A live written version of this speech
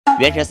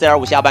原神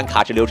4.5下半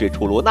卡池流水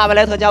出炉，那维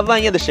莱特+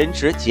万叶的神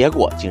池结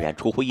果竟然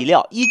出乎意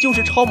料，依旧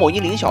是超某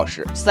音0小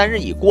时，3日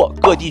已过，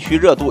各地区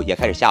热度也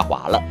开始下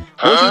滑了，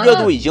游戏热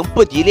度已经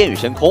不敌恋与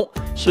深空。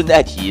顺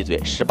带提一嘴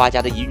，18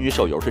家的乙女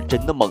手游是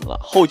真的猛啊，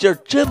后劲儿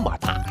这么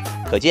大，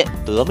可见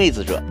得妹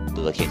子者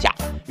得天下。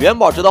元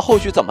宝知道后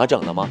续怎么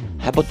整的吗？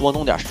还不多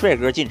弄点帅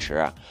哥进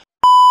池？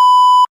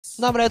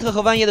那维莱特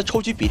和万叶的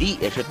抽取比例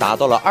也是达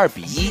到了2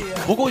比1，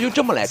不过就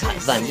这么来看，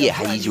万叶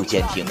还依旧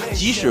坚挺，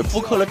即使复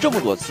刻了这么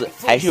多次，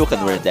还是有很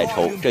多人在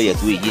抽，这也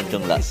足以印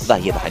证了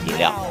万叶的含金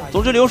量。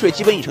总之，流水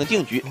基本已成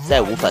定局，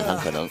再无反弹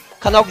可能。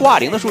看到挂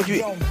零的数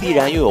据，必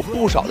然又有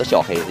不少的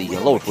小黑子已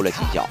经露出了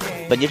犄角。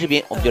本期视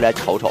频我们就来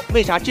瞅瞅，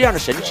为啥这样的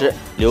神池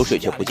流水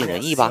却不尽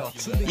人意吧？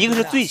一个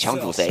是最强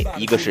主 C，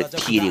 一个是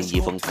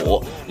T01风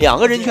服，2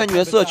个人权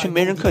角色却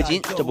没人氪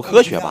金，这不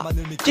科学吧？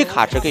这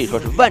卡池可以说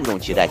是万众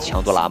期待，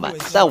强度拉满，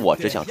但我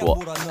只想说，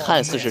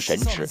看似是神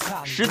池，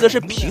实则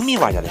是平民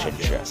玩家的神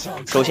池。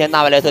首先，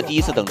纳维莱特第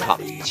一次登场，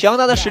强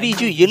大的实力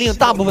就已经令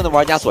大部分的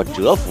玩家所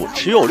折服，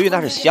持有率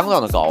那是相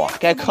当的高啊，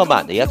该氪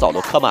满的也早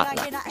都氪满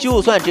了。就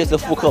算这次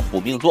复刻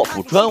补命座、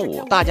补专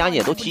武，大家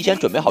也都提前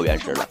准备好原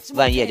石了。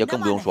万叶就更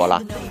不用说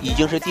了，已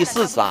经是第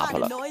4次 up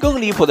了。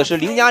更离谱的是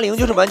0+0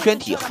就是完全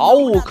体，毫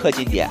无氪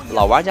金点，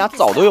老玩家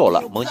早都有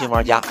了，萌新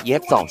玩家也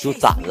早就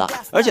攒了。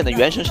而且呢，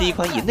原神是一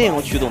款以内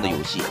容驱动的游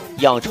戏，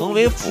养成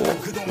为辅，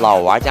老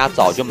玩家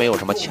早就没有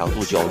什么强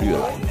度焦虑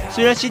了。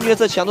虽然新角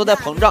色强度在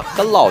膨胀，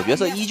可老角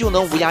色依旧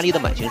能无压力的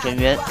满清深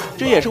渊，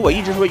这也是我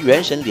一直说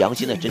原神良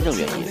心的真正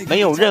原因。没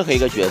有任何一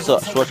个角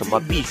色说什么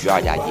必须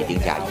2+1、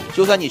0+1，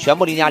就算你全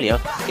部0+0，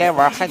该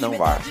玩还能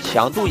玩，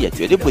强度也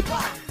绝对不低。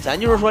咱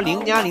就是说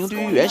0+0对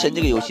于原神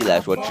这个游戏来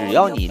说，只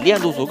要你练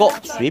度足够，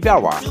随便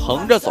玩，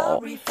横着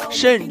走，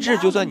甚至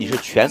就算你是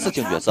全4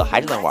星角色还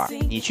是能玩。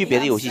你去别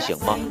的游戏行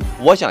吗？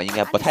我想应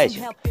该不太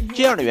行。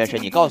这样的原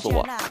神，你告诉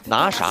我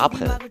拿啥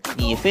喷？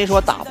你非说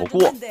打不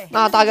过，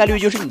那大概率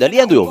就是你的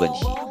练度有问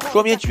题，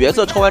说明角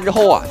色抽完之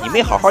后啊，你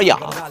没好好养，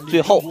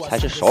最后才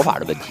是手法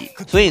的问题。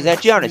所以在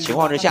这样的情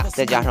况之下，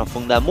再加上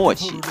枫丹末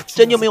期，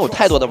真就没有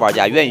太多的玩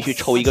家愿意去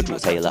抽一个主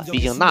C 了。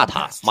毕竟纳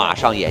塔马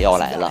上也要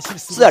来了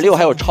，4.6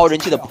还有超人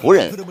气的仆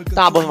人，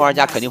大部分玩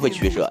家肯定会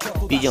取舍，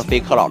毕竟非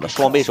氪老的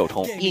双倍首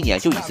充，1年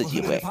就1次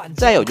机会。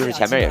再有就是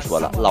前面也说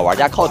了，老玩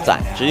家靠攒，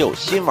只有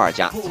新玩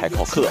家才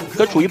靠氪。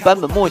可处于版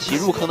本末期，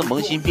入坑的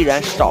萌新必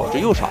然少之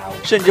又少，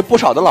甚至不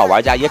少的老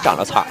玩家也长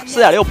了草。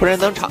4.6仆人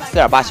登场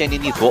，4.8限定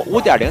地图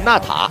，5.0纳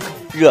塔。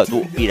热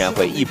度必然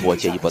会一波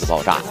接一波的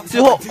爆炸，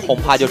最后恐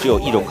怕就只有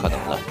一种可能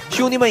了，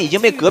兄弟们已经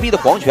被隔壁的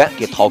黄泉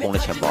给掏空了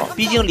钱包，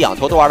毕竟2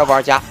头都玩的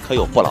玩家可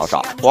有不老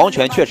少。黄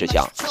泉确实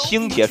香，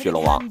星铁水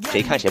龙王，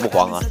谁看谁不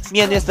慌啊？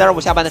面对4.5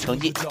下半的成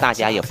绩，大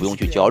家也不用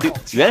去焦虑，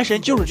原神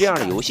就是这样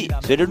的游戏，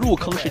随着入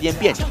坑时间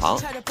变长，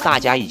大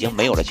家已经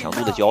没有了强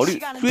度的焦虑，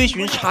追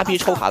寻XP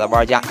抽卡的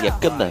玩家也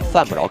根本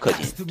犯不着氪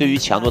金，对于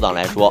强度党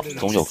来说，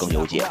总有更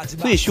优解。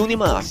所以兄弟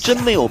们啊，真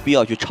没有必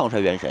要去唱衰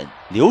原神，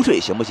流水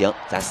行不行？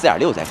咱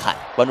4.6再看。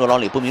关注老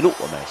李不迷路，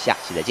我们下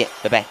期再见，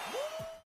拜拜。